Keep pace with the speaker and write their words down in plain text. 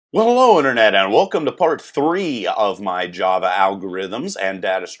Well, hello, Internet, and welcome to part 3 of my Java algorithms and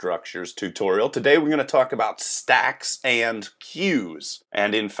data structures tutorial. Today we're going to talk about stacks and queues.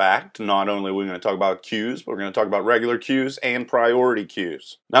 And in fact, not only are we going to talk about queues, but we're going to talk about regular queues and priority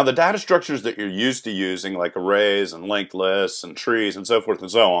queues. Now, the data structures that you're used to using, like arrays and linked lists and trees and so forth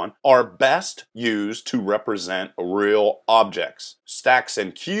and so on, are best used to represent real objects. Stacks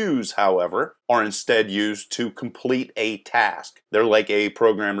and queues, however, are instead used to complete a task. They're like a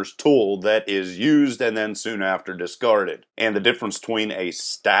programmer's tool that is used and then soon after discarded. And the difference between a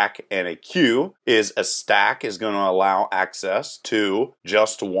stack and a queue is a stack is going to allow access to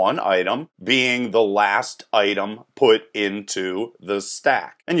just one item, being the last item put into the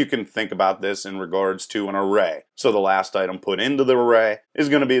stack. And you can think about this in regards to an array. So the last item put into the array is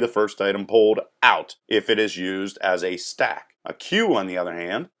going to be the first item pulled out if it is used as a stack. A queue, on the other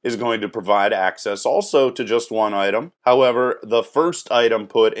hand, is going to provide access also to just one item. However, the first item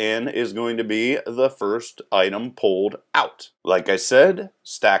put in is going to be the first item pulled out. Like I said,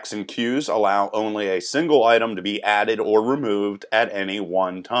 stacks and queues allow only a single item to be added or removed at any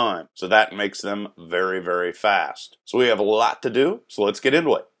one time. So that makes them very, very fast. So we have a lot to do, so let's get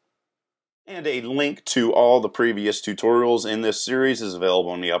into it. And a link to all the previous tutorials in this series is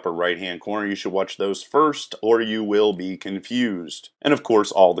available in the upper right hand corner. You should watch those first or you will be confused. And of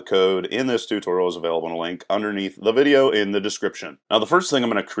course, all the code in this tutorial is available in a link underneath the video in the description. Now, the first thing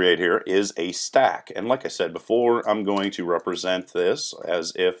I'm going to create here is a stack. And like I said before, I'm going to represent this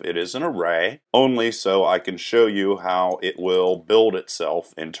as if it is an array, only so I can show you how it will build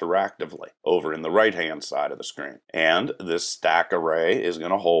itself interactively over in the right hand side of the screen. And this stack array is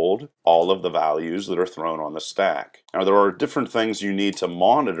going to hold all of the values that are thrown on the stack. Now, there are different things you need to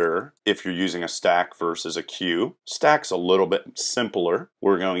monitor if you're using a stack versus a queue. Stack's a little bit simpler.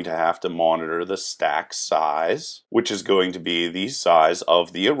 We're going to have to monitor the stack size, which is going to be the size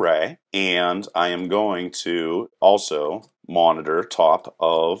of the array, and I am going to also monitor top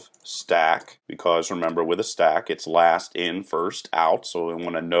of stack, because remember, with a stack it's last in first out, so we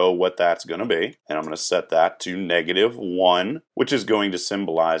want to know what that's going to be, and I'm going to set that to -1, which is going to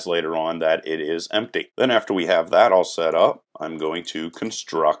symbolize later on that it is empty. Then after we have that all set up, I'm going to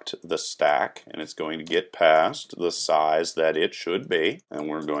construct the stack, and it's going to get past the size that it should be, and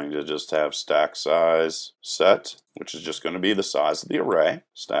we're going to just have stack size set, which is just going to be the size of the array,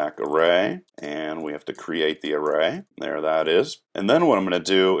 stack array, and we have to create the array. There that is. And then what I'm going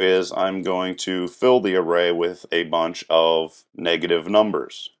to do is I'm going to fill the array with a bunch of negative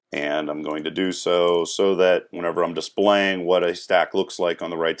numbers. And I'm going to do so that whenever I'm displaying what a stack looks like on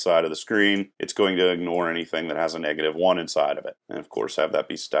the right side of the screen, it's going to ignore anything that has a -1 inside of it. And of course have that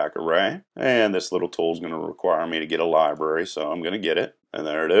be stack array. And this little tool is going to require me to get a library, so I'm going to get it. And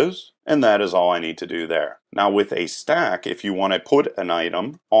there it is. And that is all I need to do there. Now with a stack, if you want to put an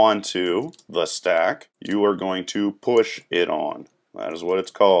item onto the stack, you are going to push it on. That is what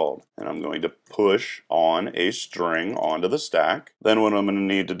it's called. And I'm going to push on a string onto the stack. Then what I'm going to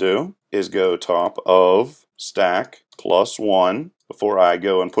need to do is go top of stack +1. Before I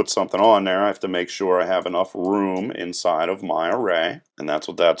go and put something on there, I have to make sure I have enough room inside of my array. And that's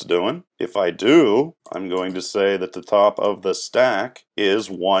what that's doing. If I do, I'm going to say that the top of the stack is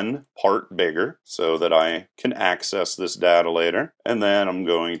 1 part bigger so that I can access this data later. And then I'm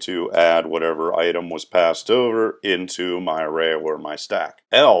going to add whatever item was passed over into my array or my stack.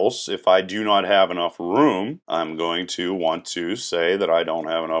 Else, if I do not have enough room, I'm going to want to say that I don't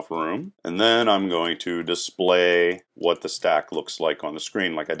have enough room. And then I'm going to display what the stack looks like on the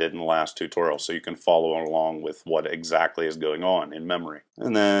screen, like I did in the last tutorial, so you can follow along with what exactly is going on in memory.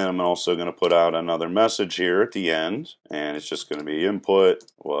 And then I'm also going to put out another message here at the end, and it's just going to be input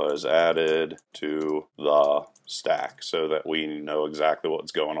was added to the stack so that we know exactly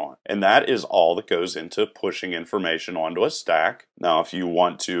what's going on. And that is all that goes into pushing information onto a stack. Now, if you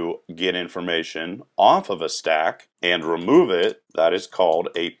want to get information off of a stack and remove it, that is called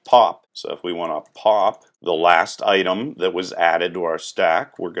a pop. So if we want to pop the last item that was added to our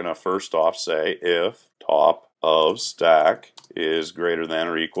stack, we're going to first off say if top of stack is greater than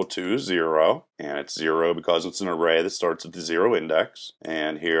or equal to 0, and it's 0 because it's an array that starts at the 0 index.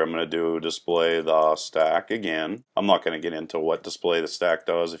 And here I'm going to do display the stack again. I'm not going to get into what display the stack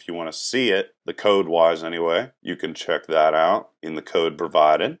does. If you want to see it, the code wise anyway, you can check that out in the code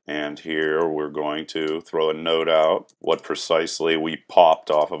provided. And here we're going to throw a note out what precisely we popped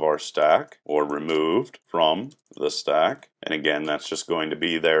off of our stack or removed from the stack. And again, that's just going to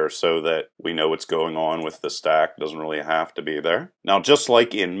be there so that we know what's going on with the stack. It doesn't really have to be there. Now, just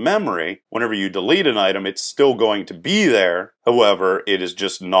like in memory, whenever you delete an item, it's still going to be there, However, it is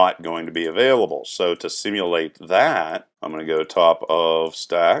just not going to be available. So to simulate that, I'm going to go top of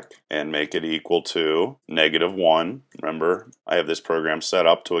stack and make it equal to -1. Remember, I have this program set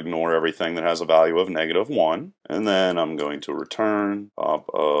up to ignore everything that has a value of -1. And then I'm going to return top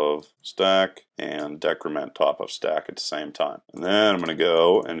of stack and decrement top of stack at the same time. And then I'm going to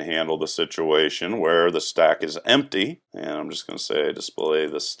go and handle the situation where the stack is empty. And I'm just going to say display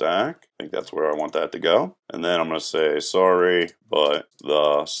the stack. I think that's where I want that to go. And then I'm going to say, sorry, but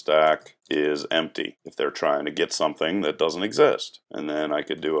the stack is empty if they're trying to get something that doesn't exist. And then I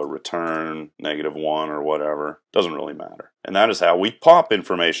could do a return -1 or whatever. Doesn't really matter. And that is how we pop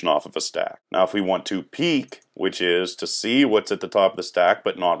information off of a stack. Now if we want to peek, which is to see what's at the top of the stack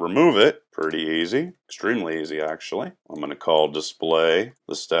but not remove it, pretty easy. Extremely easy actually. I'm going to call display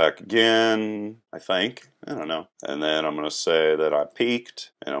the stack again, I think. I don't know. And then I'm going to say that I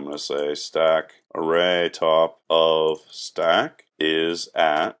peeked, and I'm going to say stack array top of stack is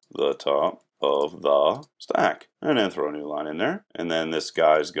at the top of the stack. And then throw a new line in there. And then this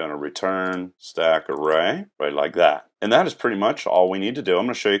guy's going to return stack array, right like that. And that is pretty much all we need to do. I'm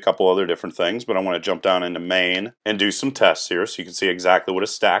going to show you a couple other different things, but I want to jump down into main and do some tests here so you can see exactly what a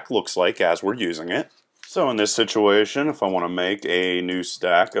stack looks like as we're using it. So in this situation, if I want to make a new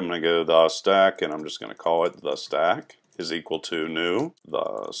stack, I'm going to go the stack, and I'm just going to call it the stack is equal to new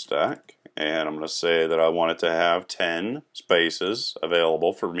the stack. And I'm going to say that I want it to have 10 spaces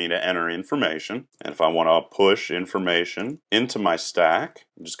available for me to enter information. And if I want to push information into my stack,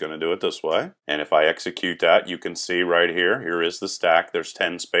 I'm just going to do it this way. And if I execute that, you can see right here, here is the stack. There's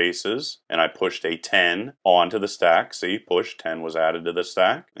 10 spaces. And I pushed a 10 onto the stack. See, push 10 was added to the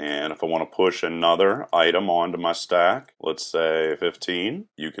stack. And if I want to push another item onto my stack, let's say 15,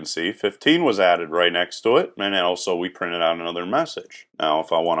 you can see 15 was added right next to it. And also we printed out another message. Now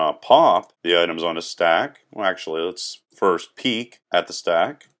if I want to pop the items on a stack, well actually let's first peek at the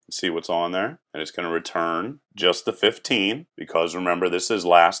stack and see what's on there. And it's going to return just the 15 because remember this is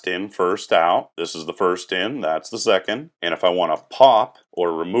last in, first out. This is the first in, that's the second. And if I want to pop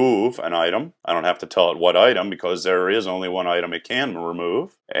or remove an item, I don't have to tell it what item because there is only one item it can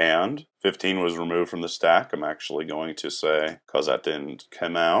remove. And 15 was removed from the stack. I'm actually going to say, because that didn't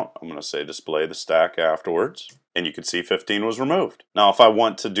come out, I'm going to say display the stack afterwards. And you can see 15 was removed. Now if I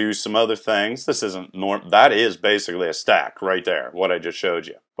want to do some other things, this isn't that is basically a stack right there, what I just showed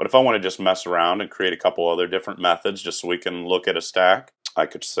you. But if I want to just mess around and create a couple other different methods just so we can look at a stack, I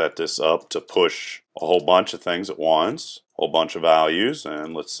could set this up to push a whole bunch of things at once, a whole bunch of values,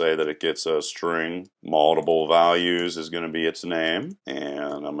 and let's say that it gets a string. Multiple values is going to be its name,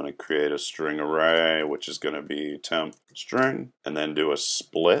 and I'm going to create a string array, which is going to be temp string, and then do a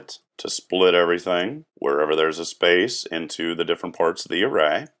split to split everything wherever there's a space into the different parts of the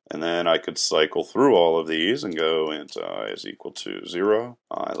array. And then I could cycle through all of these and go into I is equal to 0,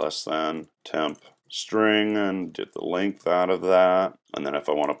 I less than temp string, and get the length out of that. And then if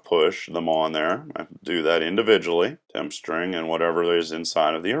I want to push them on there, I do that individually, temp string and whatever is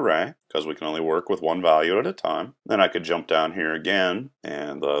inside of the array, because we can only work with one value at a time. Then I could jump down here again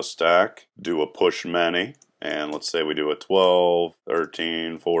and the stack, do a push many. And let's say we do a 12,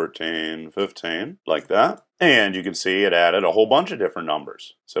 13, 14, 15, like that. And you can see it added a whole bunch of different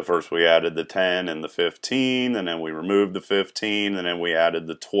numbers. So first we added the 10 and the 15, and then we removed the 15, and then we added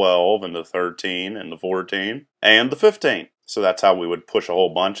the 12 and the 13 and the 14 and the 15. So that's how we would push a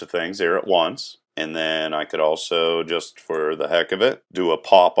whole bunch of things here at once. And then I could also, just for the heck of it, do a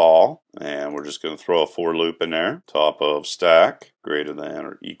pop all. And we're just going to throw a for loop in there. Top of stack greater than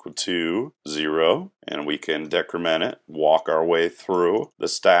or equal to 0. And we can decrement it, walk our way through the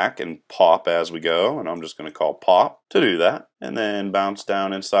stack and pop as we go. And I'm just going to call pop to do that. And then bounce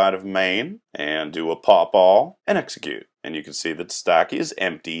down inside of main and do a pop all and execute. And you can see that the stack is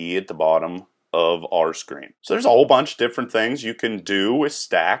empty at the bottom of our screen. So there's a whole bunch of different things you can do with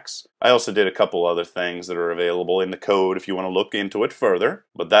stacks. I also did a couple other things that are available in the code if you want to look into it further.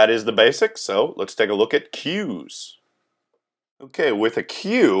 But that is the basics, so let's take a look at queues. Okay, with a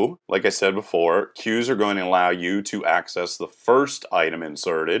queue, like I said before, queues are going to allow you to access the first item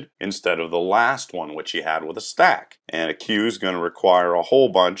inserted instead of the last one, which you had with a stack. And a queue is going to require a whole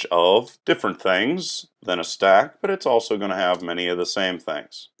bunch of different things than a stack, but it's also going to have many of the same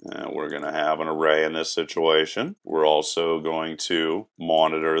things. We're going to have an array in this situation. We're also going to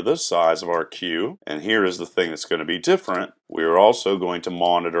monitor the size of our queue. And here is the thing that's going to be different. We're also going to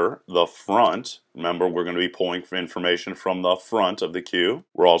monitor the front. Remember, we're going to be pulling information from the front of the queue.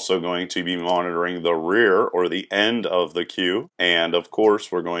 We're also going to be monitoring the rear or the end of the queue. And of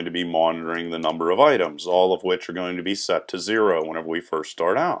course, we're going to be monitoring the number of items, all of which are going to be set to 0 whenever we first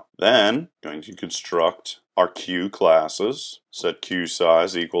start out. Then, going to construct construct our queue classes, set queue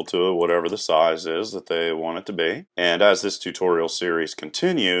size equal to whatever the size is that they want it to be. And as this tutorial series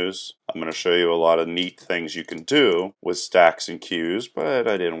continues, I'm going to show you a lot of neat things you can do with stacks and queues, but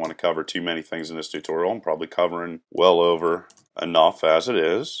I didn't want to cover too many things in this tutorial. I'm probably covering well over enough as it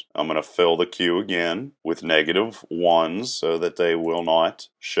is. I'm going to fill the queue again with -1s so that they will not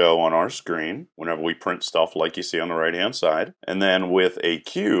show on our screen whenever we print stuff like you see on the right hand side. And then with a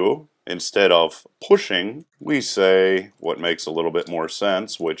queue, instead of pushing, we say what makes a little bit more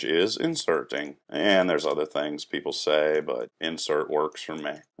sense, which is inserting. And there's other things people say, but insert works for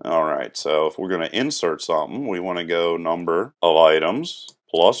me. Alright, so if we're going to insert something, we want to go number of items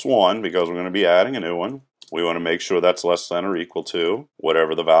plus 1 because we're going to be adding a new one. We want to make sure that's less than or equal to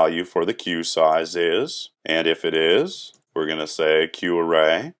whatever the value for the queue size is. And if it is, we're going to say queue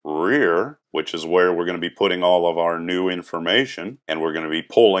array rear, which is where we're going to be putting all of our new information, and we're going to be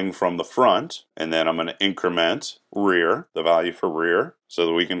pulling from the front, and then I'm going to increment rear, the value for rear, so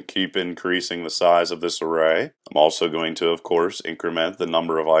that we can keep increasing the size of this array. I'm also going to, of course, increment the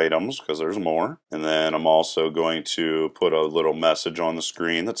number of items because there's more, and then I'm also going to put a little message on the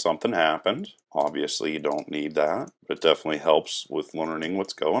screen that something happened. Obviously you don't need that, but it definitely helps with learning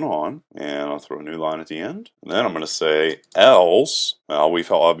what's going on. And I'll throw a new line at the end. And then I'm going to say else. Well, we've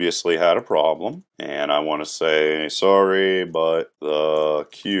obviously had a problem, and I want to say sorry, but the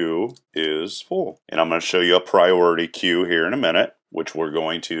queue is full. And I'm going to show you a priority queue here in a minute, which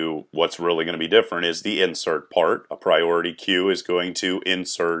what's really going to be different is the insert part. A priority queue is going to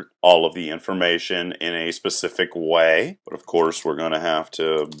insert all of the information in a specific way, but of course we're going to have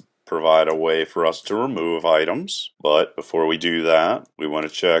to provide a way for us to remove items. But before we do that, we want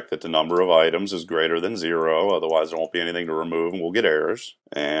to check that the number of items is greater than 0, otherwise there won't be anything to remove and we'll get errors.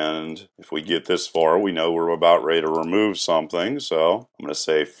 And if we get this far, we know we're about ready to remove something, so I'm going to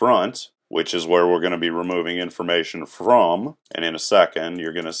say front, which is where we're going to be removing information from, and in a second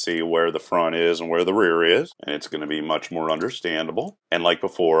you're going to see where the front is and where the rear is, and it's going to be much more understandable. And like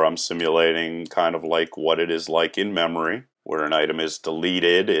before, I'm simulating kind of like what it is like in memory. Where an item is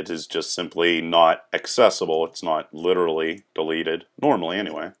deleted, it is just simply not accessible. It's not literally deleted, normally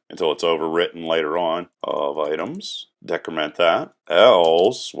anyway, until it's overwritten later on of items. Decrement that.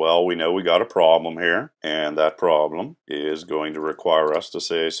 Else, well, we know we got a problem here, and that problem is going to require us to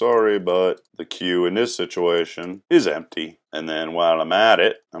say, sorry, but the queue in this situation is empty. And then while I'm at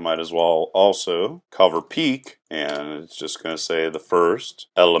it, I might as well also cover peek, and it's just going to say the first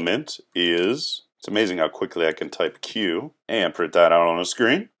element is... It's amazing how quickly I can type Q and print that out on a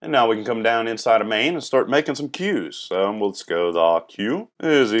screen. And now we can come down inside of main and start making some queues. So let's go the Q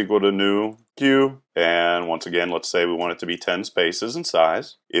is equal to new Q. And once again, let's say we want it to be 10 spaces in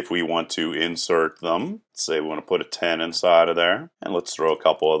size. If we want to insert them, let's say we want to put a 10 inside of there. And let's throw a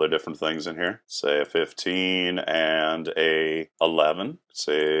couple other different things in here. Say a 15 and a 11.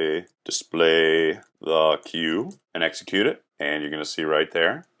 Say display the Q and execute it. And you're going to see right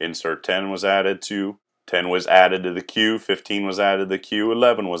there, insert 10 was added to, 10 was added to the queue, 15 was added to the queue,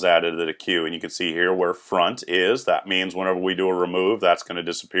 11 was added to the queue. And you can see here where front is. That means whenever we do a remove, that's going to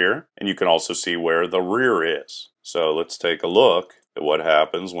disappear. And you can also see where the rear is. So let's take a look at what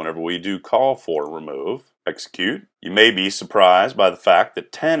happens whenever we do call for remove. Execute. You may be surprised by the fact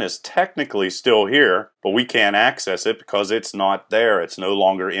that 10 is technically still here, but we can't access it because it's not there. It's no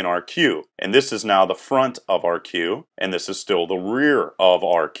longer in our queue. And this is now the front of our queue, and this is still the rear of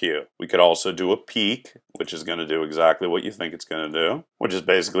our queue. We could also do a peek, which is going to do exactly what you think it's going to do, which is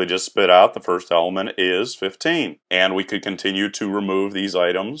basically just spit out the first element is 15. And we could continue to remove these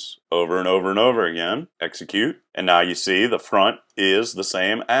items over and over and over again. Execute. And now you see the front is the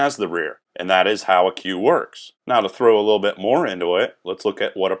same as the rear. And that is how a queue works. Now to throw a little bit more into it, let's look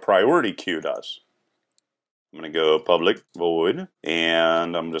at what a priority queue does. I'm going to go public void,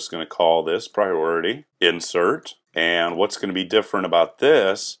 and I'm just going to call this priority insert. And what's going to be different about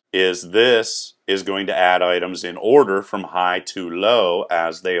this is going to add items in order from high to low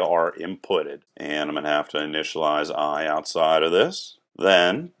as they are inputted. And I'm going to have to initialize I outside of this.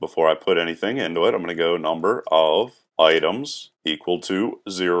 Then, before I put anything into it, I'm going to go number of items equal to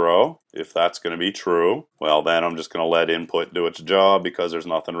 0. If that's going to be true, well then I'm just going to let input do its job because there's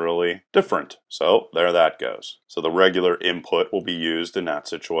nothing really different. So there that goes. So the regular input will be used in that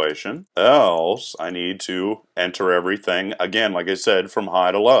situation. Else I need to enter everything again, like I said, from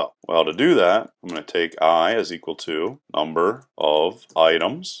high to low. Well, to do that, I'm going to take I is equal to number of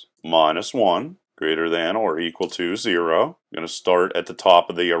items minus 1 greater than or equal to 0. I'm going to start at the top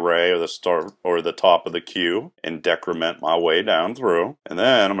of the array or the top of the queue and decrement my way down through. And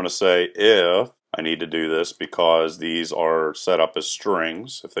then I'm going to say if I need to do this because these are set up as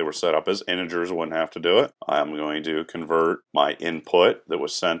strings. If they were set up as integers, I wouldn't have to do it. I'm going to convert my input that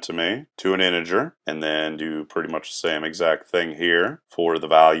was sent to me to an integer, and then do pretty much the same exact thing here for the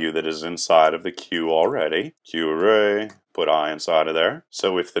value that is inside of the queue already. Queue array, put I inside of there.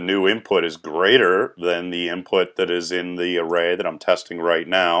 So if the new input is greater than the input that is in the array that I'm testing right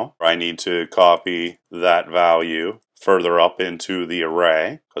now, I need to copy that value further up into the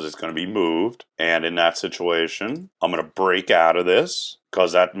array because it's going to be moved. And in that situation, I'm going to break out of this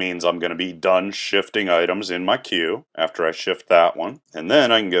because that means I'm going to be done shifting items in my queue after I shift that one. And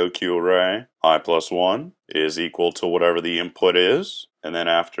then I can go queue array I plus 1 is equal to whatever the input is. And then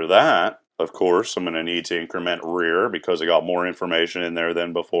after that, of course, I'm going to need to increment rear because I got more information in there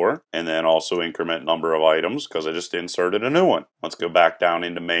than before. And then also increment number of items because I just inserted a new one. Let's go back down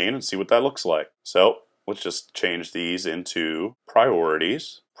into main and see what that looks like. So let's just change these into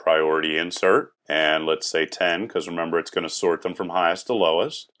priorities. Priority insert. And let's say 10 because remember it's going to sort them from highest to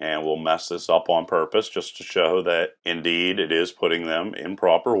lowest. And we'll mess this up on purpose just to show that indeed it is putting them in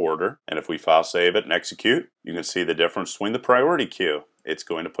proper order. And if we file save it and execute, you can see the difference between the priority queue. It's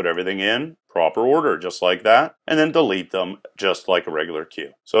going to put everything in proper order just like that and then delete them just like a regular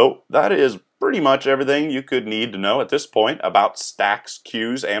queue. So that is pretty much everything you could need to know at this point about stacks,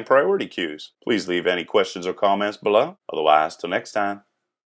 queues, and priority queues. Please leave any questions or comments below. Otherwise, till next time.